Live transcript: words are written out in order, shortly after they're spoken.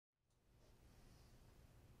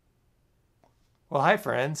Well, hi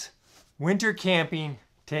friends. Winter camping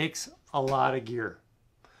takes a lot of gear.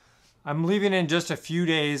 I'm leaving in just a few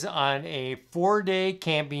days on a 4-day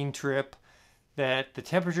camping trip that the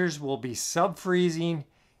temperatures will be sub-freezing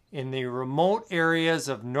in the remote areas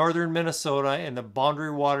of northern Minnesota and the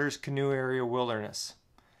Boundary Waters Canoe Area Wilderness.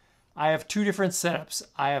 I have two different setups.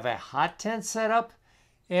 I have a hot tent setup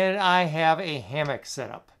and I have a hammock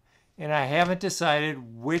setup. And I haven't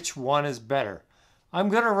decided which one is better. I'm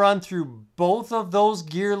going to run through both of those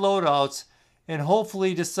gear loadouts and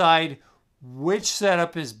hopefully decide which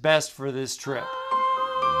setup is best for this trip.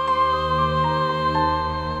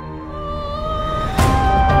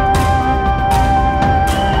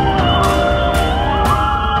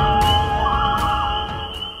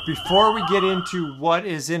 Before we get into what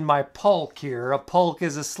is in my pulk here, a pulk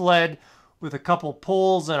is a sled with a couple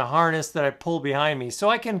poles and a harness that I pull behind me, so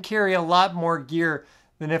I can carry a lot more gear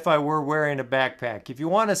than if I were wearing a backpack. If you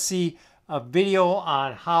want to see a video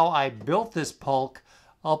on how I built this pulk,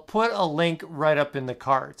 I'll put a link right up in the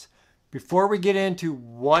cards. Before we get into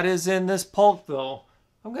what is in this pulk though,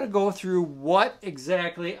 I'm going to go through what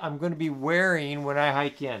exactly I'm going to be wearing when I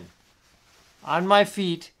hike in. On my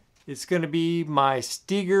feet, it's going to be my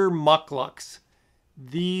Steger mucklucks.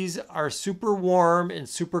 These are super warm and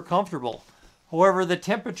super comfortable. However, the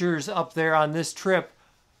temperatures up there on this trip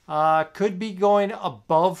could be going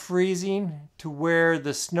above freezing to where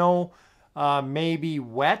the snow may be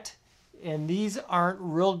wet, and these aren't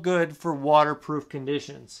real good for waterproof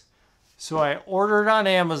conditions. So I ordered on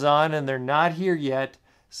Amazon, and they're not here yet,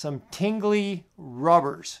 some tingly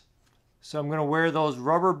rubbers. So I'm going to wear those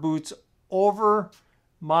rubber boots over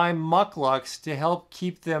my mucklucks to help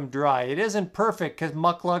keep them dry. It isn't perfect because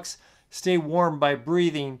mucklucks stay warm by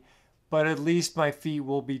breathing, but at least my feet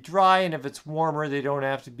will be dry, and if it's warmer, they don't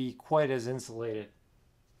have to be quite as insulated.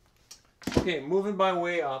 Okay, moving my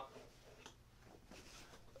way up.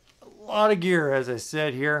 A lot of gear, as I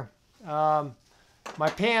said here. My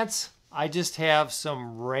pants, I just have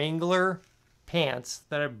some Wrangler pants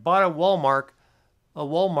that I bought at Walmart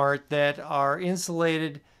that are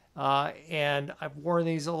insulated, and I've worn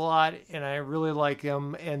these a lot, and I really like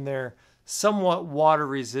them, and they're somewhat water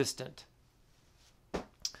resistant.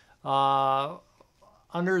 Under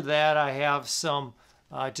that, I have some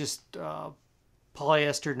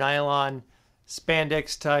polyester nylon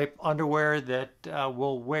spandex type underwear that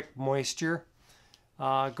will wick moisture.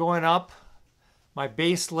 Going up, my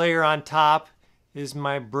base layer on top is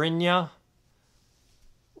my Brynja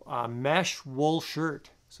mesh wool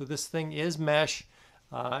shirt. So this thing is mesh.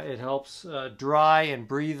 It helps dry and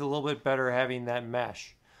breathe a little bit better having that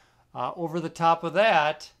mesh. Over the top of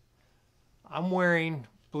that, I'm wearing,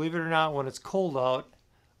 believe it or not, when it's cold out,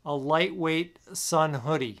 a lightweight sun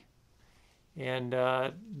hoodie. And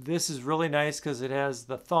this is really nice because it has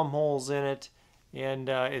the thumb holes in it, and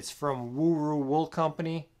it's from Wuru Wool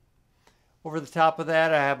Company. Over the top of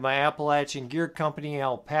that, I have my Appalachian Gear Company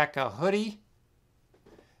alpaca hoodie.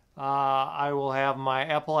 I will have my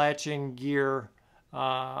Appalachian Gear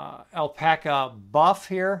alpaca buff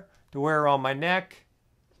here to wear around my neck.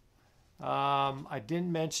 I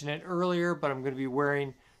didn't mention it earlier, but I'm going to be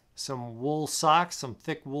wearing some wool socks, some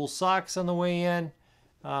thick wool socks on the way in,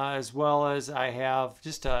 as well as I have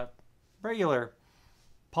just a regular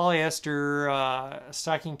polyester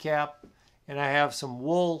stocking cap, and I have some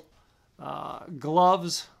wool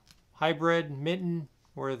gloves, hybrid mitten,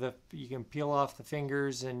 where you can peel off the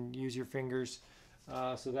fingers and use your fingers,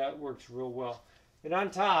 so that works real well. And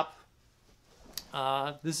on top,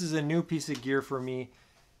 this is a new piece of gear for me.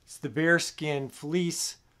 It's the Bearskin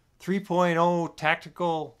Fleece 3.0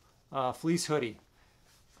 Tactical Fleece Hoodie.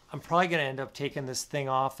 I'm probably going to end up taking this thing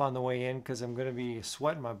off on the way in because I'm going to be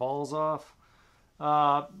sweating my balls off.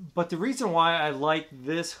 But the reason why I like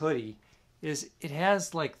this hoodie is it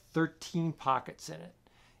has like 13 pockets in it.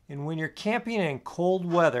 And when you're camping in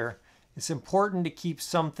cold weather, it's important to keep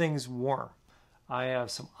some things warm. I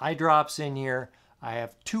have some eye drops in here. I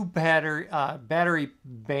have two battery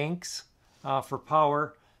banks for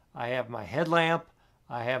power. I have my headlamp.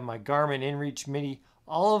 I have my Garmin InReach Mini.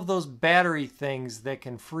 All of those battery things that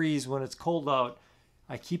can freeze when it's cold out,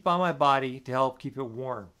 I keep on my body to help keep it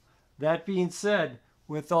warm. That being said,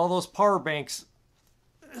 with all those power banks,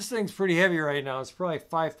 this thing's pretty heavy right now. It's probably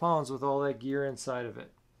 5 pounds with all that gear inside of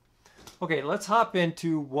it. Okay, let's hop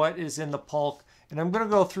into what is in the pulk. And I'm going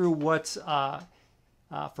to go through what's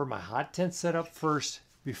for my hot tent setup first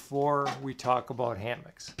before we talk about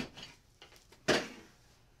hammocks.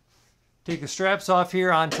 Take the straps off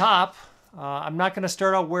here on top. I'm not going to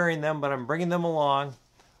start out wearing them, but I'm bringing them along.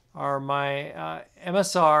 Are my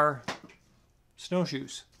MSR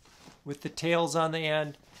snowshoes with the tails on the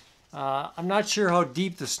end. I'm not sure how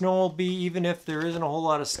deep the snow will be, even if there isn't a whole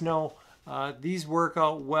lot of snow. These work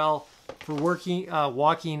out well for walking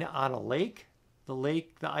on a lake. The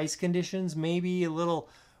ice conditions may be a little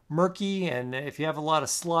murky, and if you have a lot of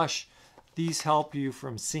slush, these help you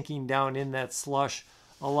from sinking down in that slush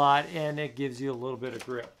a lot, and it gives you a little bit of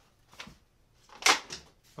grip.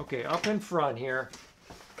 Okay, up in front here,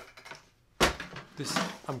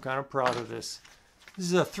 I'm kind of proud of this. This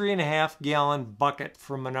is a 3.5 gallon bucket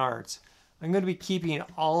from Menards. I'm going to be keeping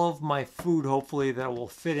all of my food, hopefully, that will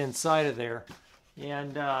fit inside of there.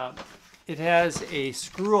 And it has a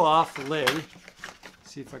screw-off lid. Let's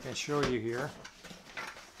see if I can show you here.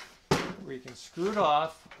 Where you can screw it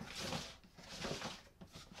off.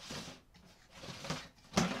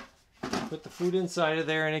 Put the food inside of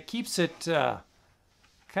there, and it keeps it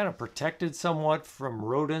kind of protected somewhat from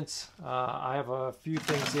rodents. I have a few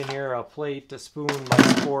things in here, a plate, a spoon, my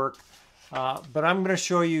fork. But I'm going to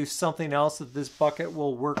show you something else that this bucket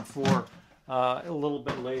will work for a little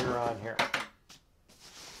bit later on here.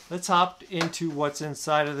 Let's hop into what's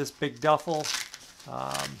inside of this big duffel.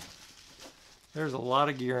 There's a lot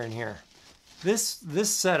of gear in here. This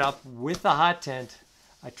setup with the hot tent,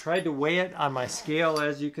 I tried to weigh it on my scale,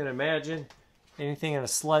 as you can imagine. Anything in a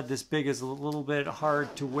sled this big is a little bit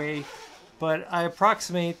hard to weigh, but I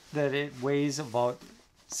approximate that it weighs about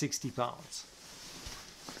 60 pounds,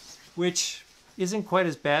 which isn't quite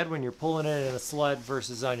as bad when you're pulling it in a sled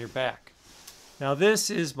versus on your back. Now this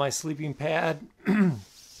is my sleeping pad.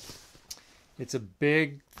 It's a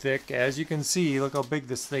big, thick, as you can see, look how big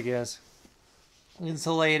this thing is.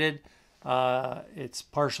 Insulated. It's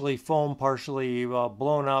partially foam, partially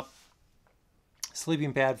blown up.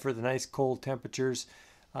 Sleeping pad for the nice cold temperatures.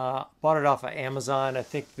 Bought it off of Amazon. I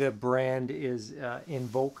think the brand is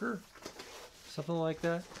Invoker, something like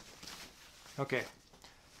that. Okay,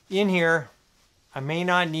 in here, I may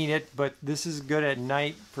not need it, but this is good at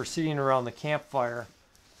night for sitting around the campfire.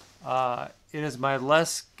 It is my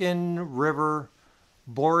Leskin River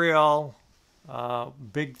Boreal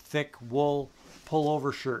big thick wool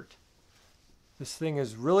pullover shirt. This thing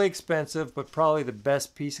is really expensive, but probably the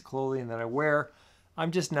best piece of clothing that I wear.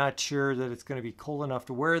 I'm just not sure that it's going to be cold enough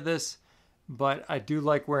to wear this, but I do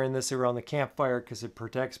like wearing this around the campfire because it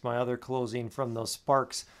protects my other clothing from those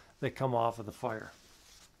sparks that come off of the fire.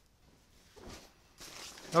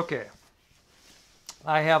 Okay,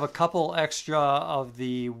 I have a couple extra of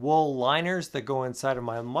the wool liners that go inside of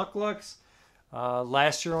my mucklucks.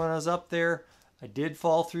 Last year when I was up there, I did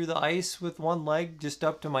fall through the ice with one leg just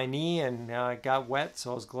up to my knee, and I got wet,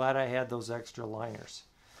 so I was glad I had those extra liners.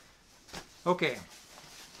 Okay,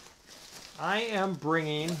 I am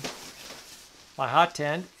bringing my hot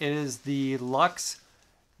tent. It is the Luxe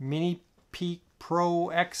Mini Peak Pro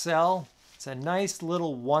XL. It's a nice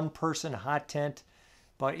little one-person hot tent,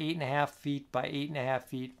 about 8.5 feet by 8.5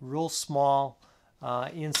 feet, real small.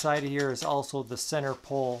 Inside of here is also the center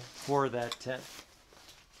pole for that tent.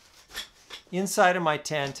 Inside of my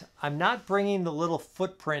tent, I'm not bringing the little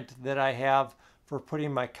footprint that I have for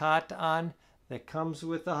putting my cot on that comes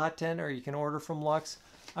with the hot tent, or you can order from Luxe.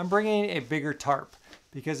 I'm bringing a bigger tarp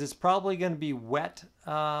because it's probably going to be wet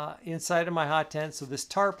inside of my hot tent, so this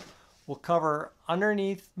tarp will cover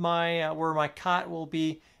underneath my where my cot will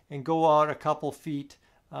be and go out a couple feet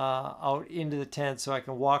out into the tent, so I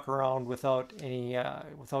can walk around without any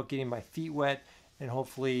without getting my feet wet and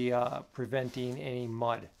hopefully preventing any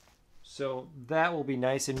mud. So that will be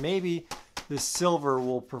nice, and maybe the silver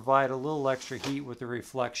will provide a little extra heat with the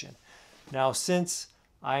reflection. Now, since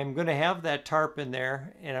I'm going to have that tarp in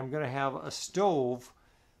there and I'm going to have a stove,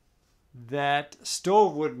 that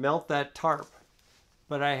stove would melt that tarp.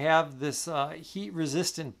 But I have this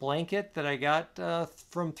heat-resistant blanket that I got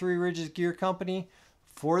from Three Ridges Gear Company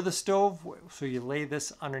for the stove. So you lay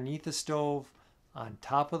this underneath the stove on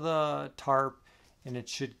top of the tarp, and it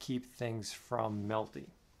should keep things from melting.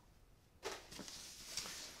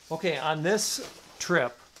 Okay, on this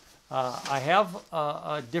trip, I have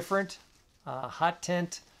a different hot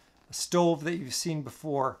tent stove that you've seen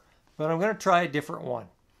before, but I'm going to try a different one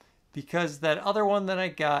because that other one that I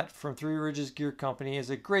got from Three Ridges Gear Company is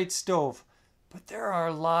a great stove, but there are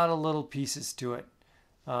a lot of little pieces to it.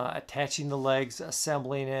 Attaching the legs,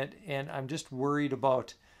 assembling it, and I'm just worried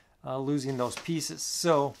about losing those pieces.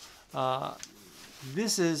 So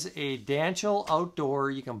this is a Danchel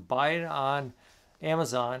Outdoor. You can buy it on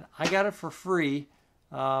Amazon. I got it for free.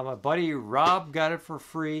 My buddy Rob got it for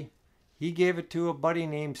free. He gave it to a buddy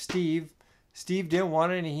named Steve. Steve didn't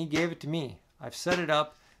want it and he gave it to me. I've set it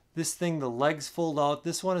up. This thing, the legs fold out.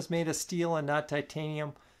 This one is made of steel and not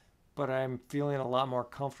titanium, but I'm feeling a lot more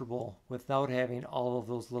comfortable without having all of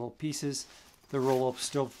those little pieces. The roll-up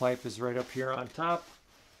stovepipe is right up here on top.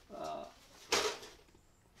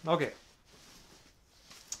 Okay.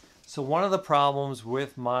 So one of the problems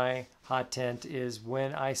with my hot tent is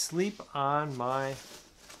when I sleep on my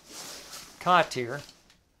cot here.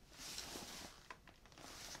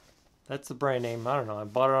 That's the brand name. I don't know. I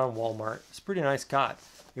bought it on Walmart. It's a pretty nice cot.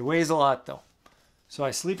 It weighs a lot though. So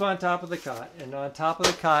I sleep on top of the cot, and on top of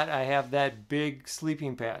the cot I have that big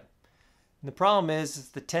sleeping pad. And the problem is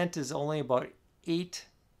the tent is only about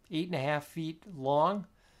 8.5 feet long.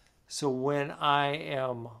 So when I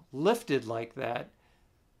am lifted like that,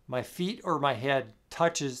 my feet or my head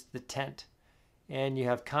touches the tent, and you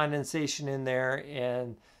have condensation in there,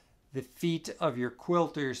 and the feet of your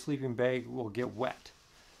quilt or your sleeping bag will get wet.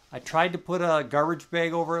 I tried to put a garbage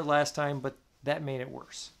bag over it last time, but that made it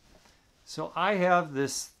worse. So I have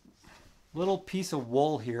this little piece of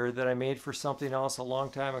wool here that I made for something else a long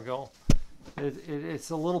time ago. It's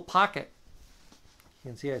a little pocket.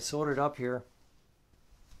 You can see I sewed it up here.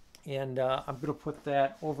 And I'm going to put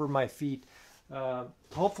that over my feet.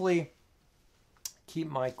 Hopefully keep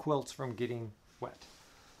my quilts from getting wet.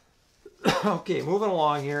 Okay, moving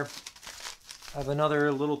along here. I have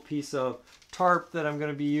another little piece of tarp that I'm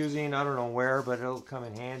going to be using. I don't know where, but it'll come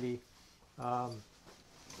in handy. I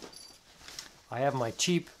have my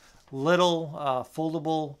cheap little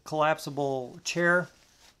foldable collapsible chair.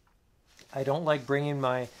 I don't like bringing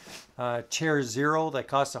my chair zero that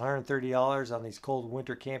costs $130 on these cold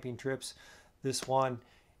winter camping trips. This one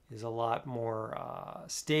is a lot more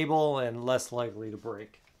stable and less likely to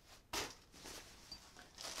break.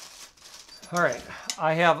 All right,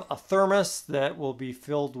 I have a thermos that will be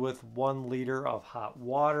filled with 1 liter of hot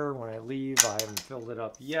water when I leave. I haven't filled it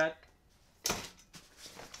up yet.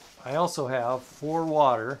 I also have for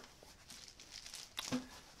water.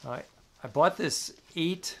 I bought this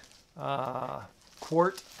 8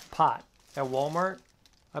 quart pot at Walmart.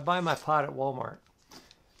 I buy my pot at Walmart.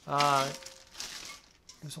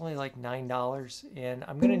 It was only like $9, and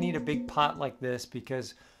I'm gonna need a big pot like this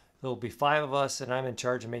because there'll be 5 of us, and I'm in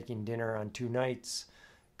charge of making dinner on 2 nights.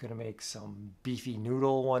 Gonna make some beefy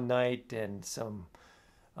noodle one night and some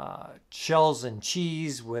shells and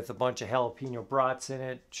cheese with a bunch of jalapeno brats in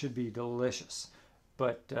it. Should be delicious,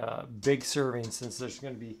 but big serving since there's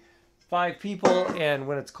gonna be 5 people, and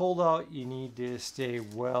when it's cold out, you need to stay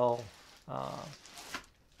well,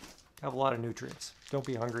 have a lot of nutrients. Don't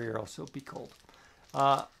be hungry or else it'll be cold.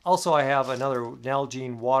 Also, I have another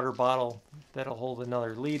Nalgene water bottle that'll hold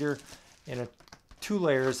another liter, and 2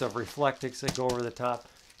 layers of Reflectix that go over the top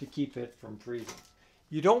to keep it from freezing.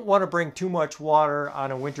 You don't want to bring too much water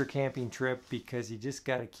on a winter camping trip because you just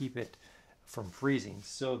got to keep it from freezing.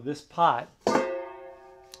 So this pot,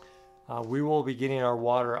 we will be getting our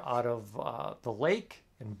water out of the lake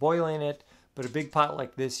and boiling it, but a big pot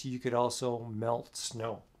like this, you could also melt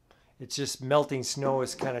snow. It's just melting snow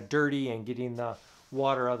is kind of dirty, and getting the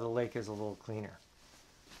water out of the lake is a little cleaner.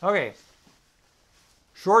 Okay,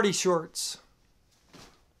 shorty shorts.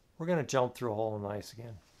 We're gonna jump through a hole in the ice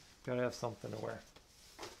again. Gotta have something to wear.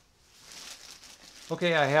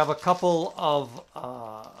 Okay, I have a couple of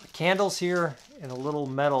candles here and a little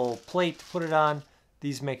metal plate to put it on.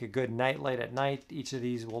 These make a good night light at night. Each of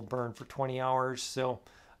these will burn for 20 hours, so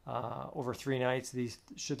over 3 nights these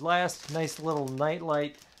should last. Nice little night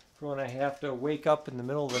light for when I have to wake up in the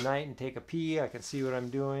middle of the night and take a pee. I can see what I'm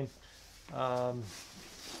doing.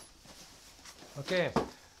 Okay,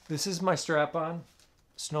 this is my strap-on,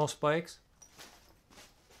 Snow Zpacks.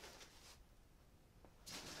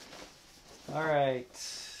 All right,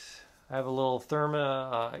 I have a little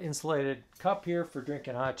insulated cup here for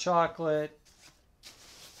drinking hot chocolate.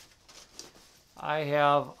 I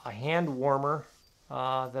have a hand warmer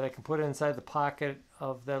that I can put inside the pocket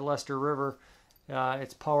of the Leicester River.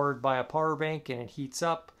 It's powered by a power bank and it heats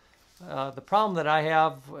up. The problem that I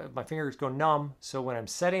have, my fingers go numb, so when I'm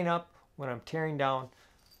setting up, when I'm tearing down,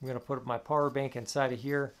 I'm going to put my power bank inside of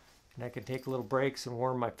here, and I can take little breaks and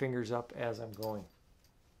warm my fingers up as I'm going.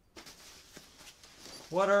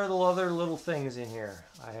 What are the other little things in here?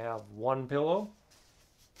 I have 1 pillow,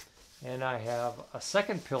 and I have a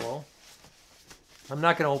 2nd pillow. I'm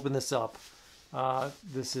not going to open this up.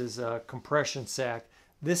 This is a compression sack.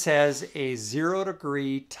 This has a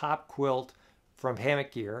 0-degree top quilt from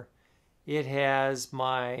Hammock gear. It has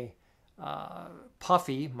my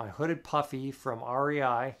puffy, my hooded puffy from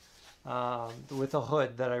REI with a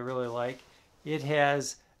hood that I really like. It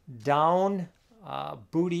has down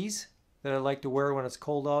booties that I like to wear when it's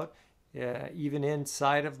cold out, even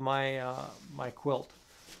inside of my my quilt.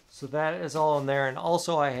 So that is all in there. And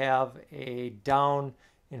also I have a down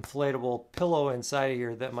inflatable pillow inside of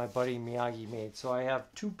here that my buddy Miyagi made. So I have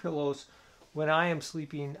 2 pillows when I am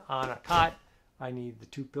sleeping on a cot, I need the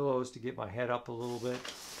 2 pillows to get my head up a little bit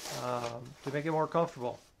to make it more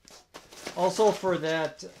comfortable. Also for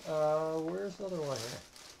that, where's the other one here?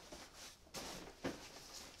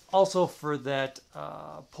 Also for that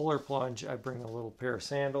polar plunge, I bring a little pair of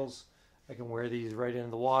sandals. I can wear these right into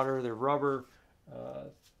the water. They're rubber,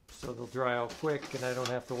 so they'll dry out quick, and I don't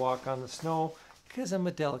have to walk on the snow because I'm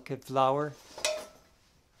a delicate flower.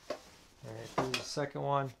 All right, here's the second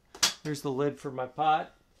one. Here's the lid for my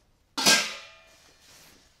pot. I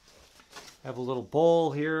have a little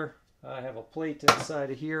bowl here. I have a plate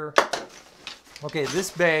inside of here. Okay, this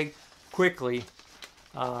bag, quickly,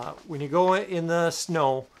 when you go in the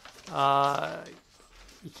snow,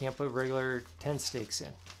 you can't put regular tent stakes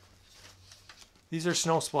in. These are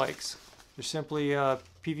snow spikes. They're simply a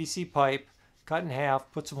PVC pipe, cut in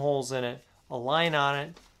half, put some holes in it, a line on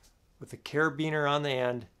it with a carabiner on the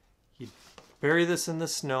end. You bury this in the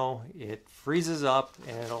snow, it freezes up,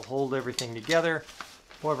 and it'll hold everything together.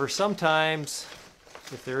 However, sometimes,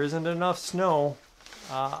 if there isn't enough snow,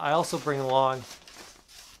 I also bring along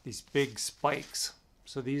these big spikes.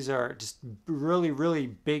 So these are just really, really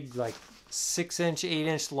big, like 6-inch,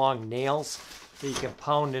 8-inch long nails that you can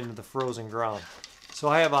pound into the frozen ground. So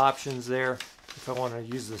I have options there if I want to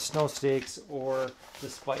use the snow stakes or the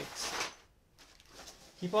spikes.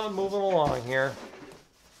 Keep on moving along here.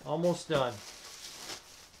 Almost done.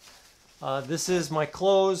 This is my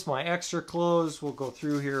clothes, my extra clothes. We'll go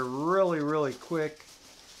through here really, really quick.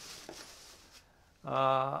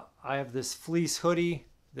 I have this fleece hoodie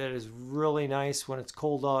that is really nice when it's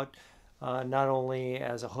cold out, not only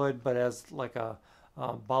as a hood, but as like a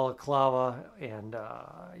balaclava, and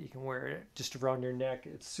you can wear it just around your neck.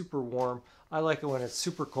 It's super warm. I like it when it's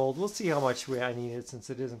super cold. We'll see how much I need it since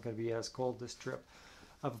it isn't going to be as cold this trip.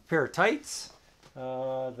 I have a pair of tights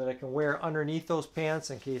that I can wear underneath those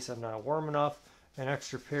pants in case I'm not warm enough. An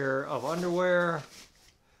extra pair of underwear.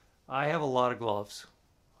 I have a lot of gloves.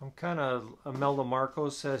 I'm kind of Imelda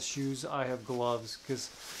Marcos says shoes. I have gloves because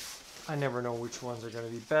I never know which ones are going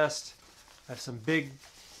to be best. I have some big,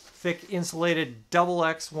 thick, insulated double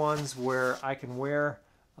X ones where I can wear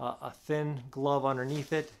a thin glove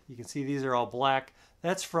underneath it. You can see these are all black.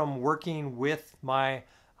 That's from working with my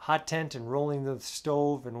hot tent and rolling the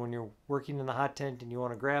stove. And when you're working in the hot tent and you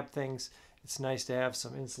want to grab things, it's nice to have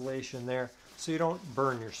some insulation there so you don't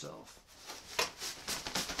burn yourself.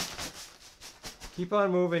 Keep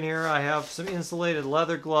on moving here. I have some insulated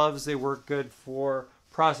leather gloves. They work good for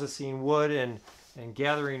processing wood and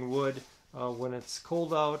gathering wood when it's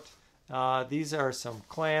cold out. These are some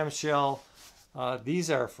clamshell.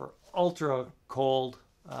 These are for ultra cold.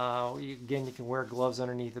 Again, you can wear gloves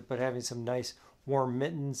underneath it, but having some nice warm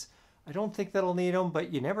mittens. I don't think that'll need them,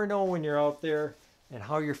 but you never know when you're out there and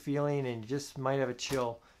how you're feeling, and you just might have a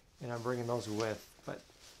chill, and I'm bringing those with, but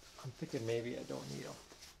I'm thinking maybe I don't need them.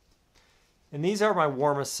 And these are my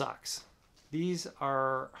warmest socks. They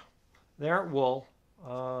aren't wool.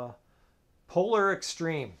 Polar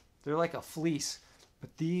Extreme. They're like a fleece,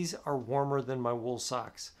 but these are warmer than my wool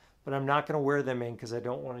socks. But I'm not going to wear them in because I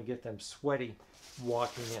don't want to get them sweaty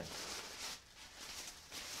walking in.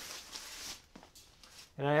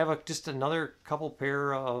 And I have just another couple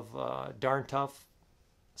pair of Darn Tough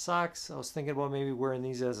socks. I was thinking about maybe wearing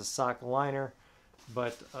these as a sock liner,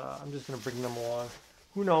 but I'm just going to bring them along.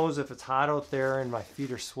 Who knows if it's hot out there and my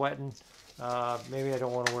feet are sweating. Maybe I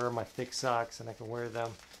don't want to wear my thick socks and I can wear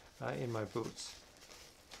them in my boots.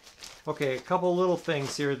 Okay, a couple little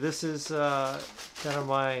things here. This is kind of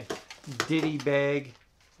my ditty bag.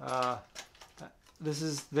 This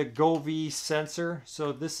is the Govee sensor.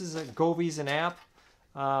 So this is Govee's an app.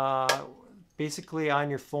 Basically on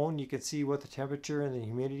your phone you can see what the temperature and the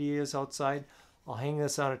humidity is outside. I'll hang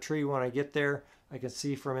this on a tree when I get there. I can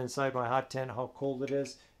see from inside my hot tent how cold it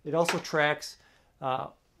is. It also tracks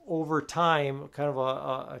over time kind of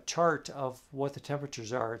a chart of what the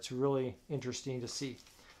temperatures are. It's really interesting to see.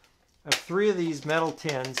 I have 3 of these metal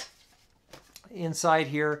tins. Inside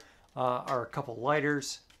here are a couple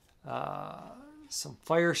lighters, some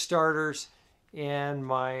fire starters, and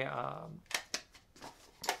my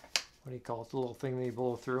what do you call it, the little thing that you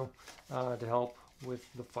blow through to help with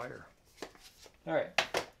the fire. All right,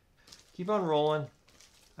 keep on rolling.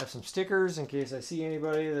 I have some stickers in case I see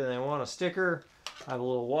anybody that they want a sticker. I have a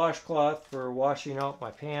little washcloth for washing out my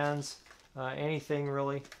pans, anything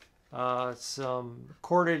really. Some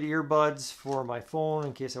corded earbuds for my phone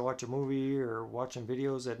in case I watch a movie or watching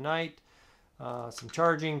videos at night. Some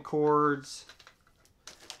charging cords.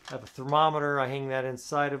 I have a thermometer. I hang that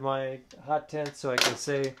inside of my hot tent so I can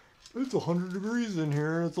say, it's 100 degrees in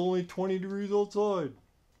here and it's only 20 degrees outside.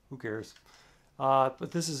 Who cares?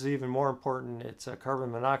 But this is even more important. It's a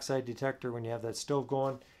carbon monoxide detector when you have that stove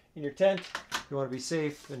going in your tent. You want to be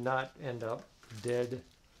safe and not end up dead.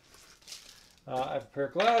 I have a pair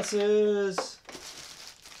of glasses.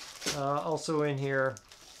 Also in here,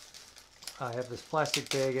 I have this plastic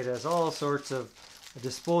bag. It has all sorts of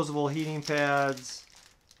disposable heating pads,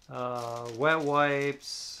 wet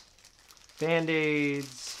wipes,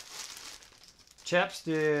 Band-Aids,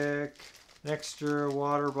 chapstick, an extra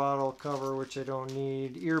water bottle cover, which I don't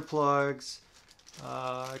need, earplugs,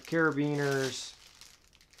 carabiners,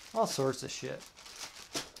 all sorts of shit.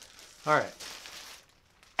 All right.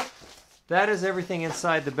 That is everything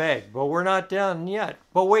inside the bag, but we're not done yet.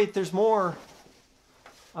 But wait, there's more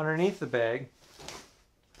underneath the bag.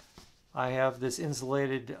 I have this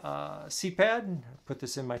insulated seat pad. Put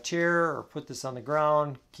this in my chair or put this on the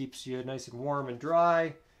ground. Keeps you nice and warm and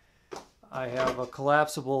dry. I have a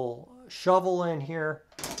collapsible shovel in here.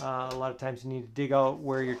 A lot of times you need to dig out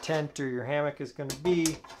where your tent or your hammock is going to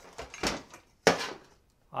be.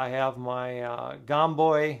 I have my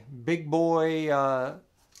Gomboy, big boy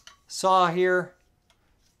saw here.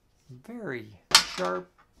 Very sharp.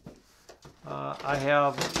 I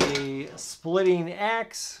have a splitting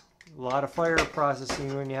axe. A lot of fire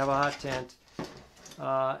processing when you have a hot tent.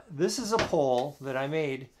 This is a pole that I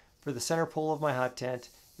made for the center pole of my hot tent.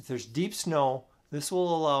 If there's deep snow, this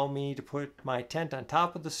will allow me to put my tent on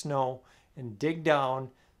top of the snow and dig down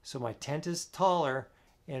so my tent is taller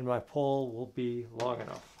and my pole will be long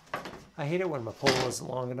enough. I hate it when my pole isn't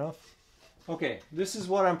long enough. Okay, this is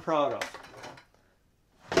what I'm proud of.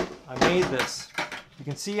 I made this. You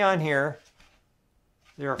can see on here,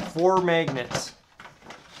 there are 4 magnets.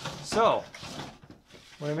 So,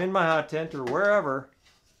 when I'm in my hot tent or wherever,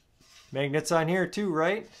 magnets on here too,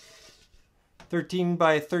 right? 13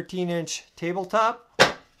 by 13 inch tabletop.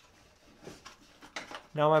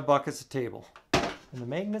 Now my bucket's a table. And the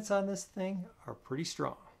magnets on this thing are pretty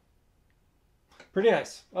strong. Pretty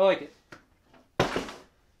nice. I like it.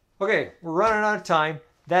 Okay, we're running out of time.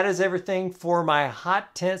 That is everything for my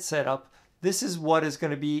hot tent setup. This is what is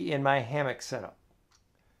going to be in my hammock setup.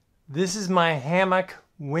 This is my hammock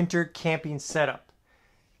winter camping setup.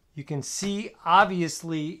 You can see,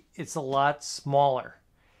 obviously, it's a lot smaller.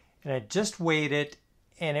 And I just weighed it,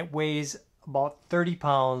 and it weighs about 30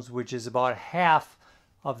 pounds, which is about half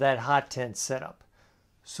of that hot tent setup.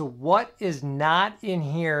 So what is not in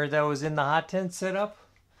here that was in the hot tent setup?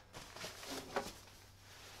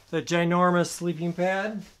 The ginormous sleeping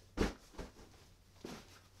pad.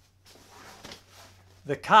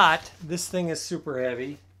 The cot. This thing is super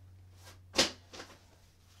heavy.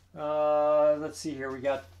 Let's see here. We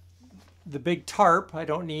got the big tarp I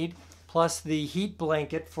don't need, plus the heat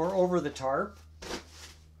blanket for over the tarp.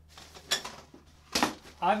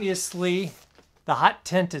 Obviously, the hot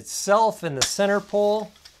tent itself and the center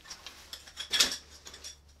pole.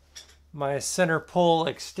 My center pole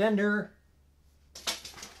extender.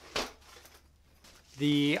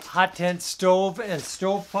 The hot tent stove and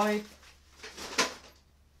stovepipe.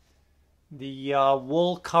 The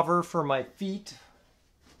wool cover for my feet.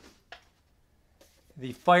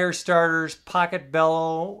 The fire starters, pocket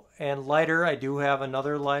bellow, and lighter. I do have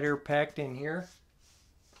another lighter packed in here.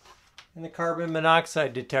 And the carbon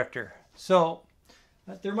monoxide detector. So,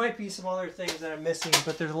 there might be some other things that I'm missing,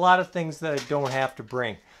 but there's a lot of things that I don't have to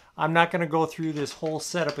bring. I'm not going to go through this whole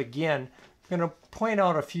setup again. I'm going to point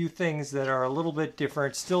out a few things that are a little bit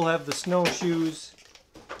different. Still have the snowshoes.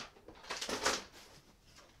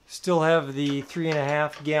 Still have the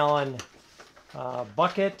 3.5 gallon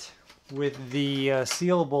bucket with the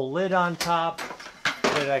sealable lid on top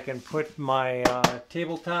that I can put my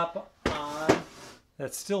tabletop on.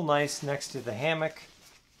 That's still nice next to the hammock.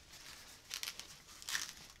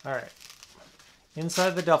 Alright,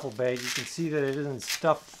 inside the duffel bag you can see that it isn't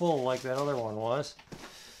stuffed full like that other one was.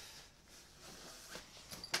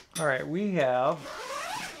 Alright, we have,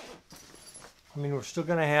 we're still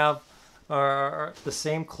going to have the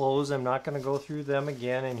same clothes. I'm not going to go through them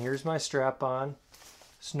again. And here's my strap-on.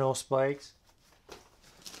 Snow spikes.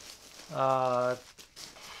 The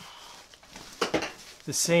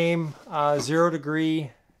same 0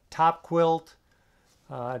 degree top quilt.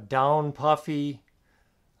 Down puffy.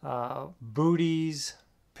 Booties.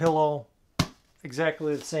 Pillow.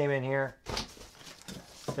 Exactly the same in here.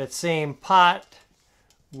 That same pot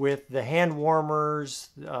with the hand warmers,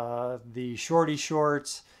 the shorty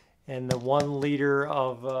shorts, and the 1 liter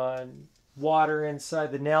of water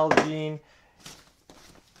inside the Nalgene.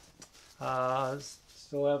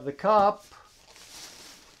 Still have the cup,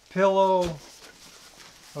 pillow.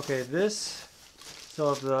 Okay, this,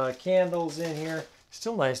 still have the candles in here.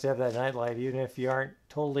 Still nice to have that nightlight, even if you aren't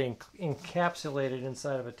totally encapsulated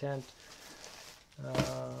inside of a tent.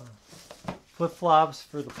 Flip-flops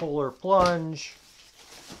for the polar plunge.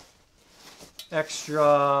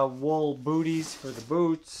 Extra wool booties for the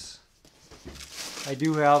boots. I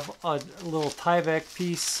do have a little Tyvek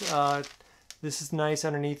piece. This is nice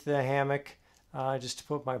underneath the hammock, just to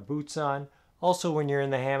put my boots on. Also, when you're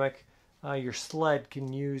in the hammock, your sled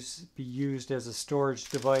can be used as a storage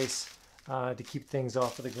device to keep things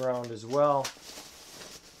off of the ground as well.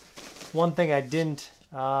 One thing I didn't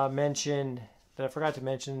mention, that I forgot to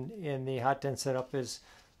mention in the hot tent setup, is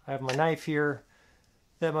I have my knife here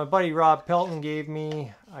that my buddy Rob Pelton gave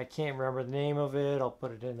me. I can't remember the name of it. I'll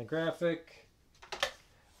put it in the graphic.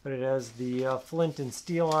 But it has the flint and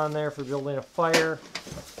steel on there for building a fire.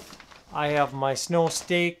 I have my snow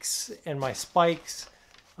stakes and my spikes.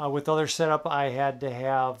 With other setup, I had to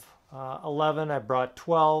have 11. I brought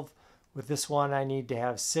 12. With this one, I need to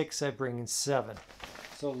have 6. I bring in 7.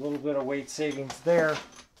 So a little bit of weight savings there.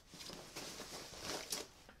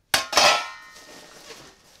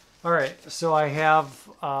 All right, so I have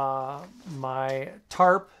my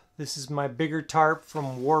tarp. This is my bigger tarp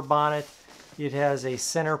from Warbonnet. It has a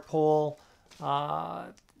center pole.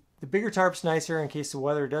 The bigger tarp's nicer in case the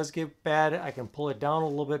weather does get bad. I can pull it down a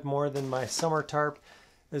little bit more than my summer tarp,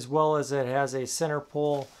 as well as it has a center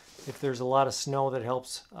pole if there's a lot of snow that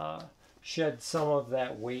helps shed some of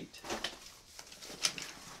that weight.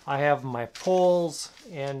 I have my poles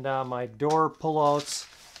and my door pullouts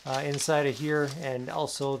inside of here, and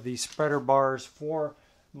also the spreader bars for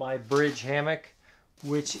my bridge hammock,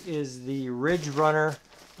 which is the Ridgerunner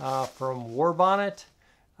from Warbonnet.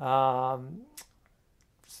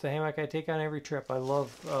 It's the hammock I take on every trip. I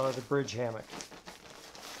love the bridge hammock.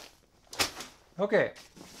 Okay.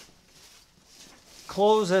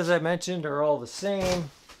 Clothes, as I mentioned, are all the same.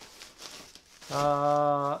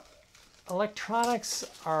 Electronics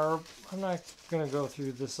are, I'm not going to go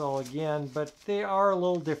through this all again, but they are a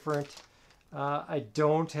little different. I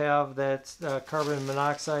don't have that carbon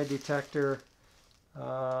monoxide detector.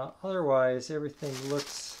 Otherwise, everything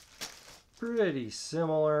looks pretty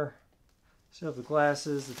similar. Still have the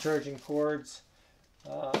glasses, the charging cords,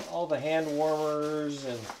 all the hand warmers,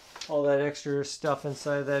 and all that extra stuff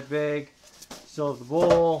inside that bag. Still have the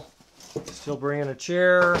bowl. Still bringing a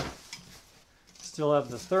chair. Still have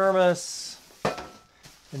the thermos.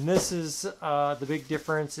 And this is the big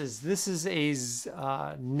difference. Is this is a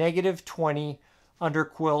 -20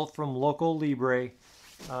 underquilt from Loco Libre.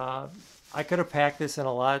 I could have packed this in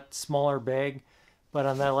a lot smaller bag, but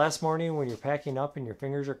on that last morning when you're packing up and your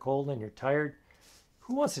fingers are cold and you're tired,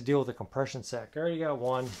 who wants to deal with a compression sack? I already got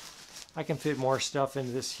one. I can fit more stuff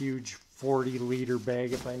into this huge 40-liter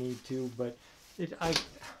bag if I need to, but I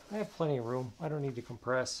have plenty of room. I don't need to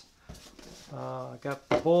compress. I got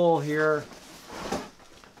the bowl here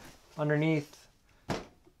underneath.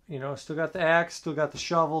 You know, still got the axe, still got the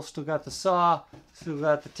shovel, still got the saw, still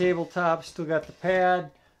got the tabletop, still got the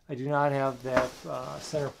pad. I do not have that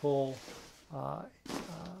center pole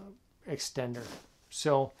extender.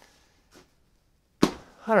 So,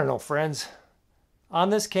 I don't know, friends. On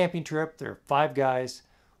this camping trip, there are 5 guys.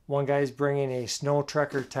 One guy's bringing a snow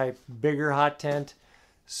trekker type bigger hot tent,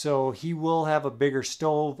 so he will have a bigger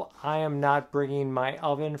stove. I am not bringing my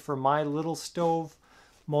oven for my little stove.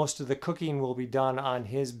 Most of the cooking will be done on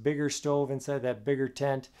his bigger stove inside that bigger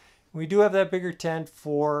tent. We do have that bigger tent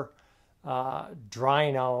for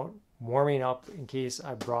drying out, warming up in case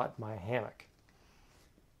I brought my hammock.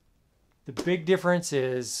 The big difference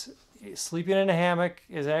is sleeping in a hammock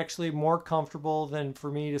is actually more comfortable than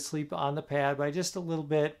for me to sleep on the pad by just a little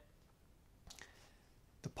bit.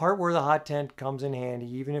 The part where the hot tent comes in handy,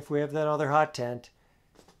 even if we have that other hot tent,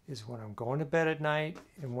 is when I'm going to bed at night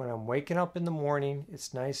and when I'm waking up in the morning.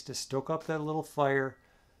 It's nice to stoke up that little fire,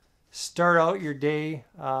 start out your day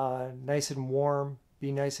nice and warm,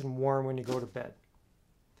 be nice and warm when you go to bed.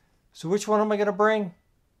 So which one am I going to bring?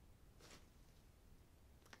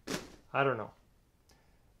 I don't know.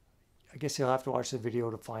 I guess you'll have to watch the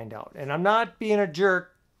video to find out. And I'm not being a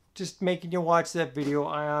jerk, just making you watch that video.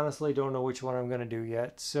 I honestly don't know which one I'm going to do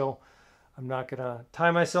yet. So I'm not going to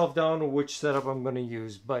tie myself down to which setup I'm going to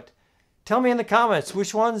use. But tell me in the comments,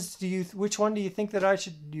 which one do you think that I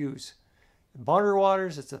should use? Boundary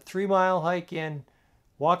Waters, it's a 3-mile hike in,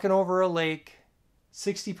 walking over a lake,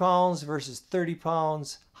 60 pounds versus 30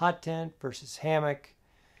 pounds, hot tent versus hammock.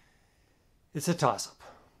 It's a toss-up.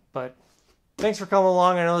 But thanks for coming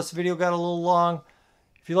along. I know this video got a little long.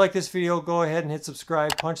 If you like this video, go ahead and hit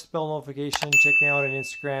subscribe, punch the bell notification, check me out on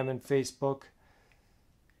Instagram and Facebook.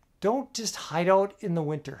 Don't just hide out in the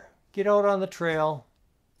winter. Get out on the trail.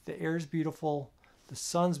 The air's beautiful. The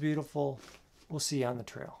sun's beautiful. We'll see you on the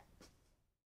trail.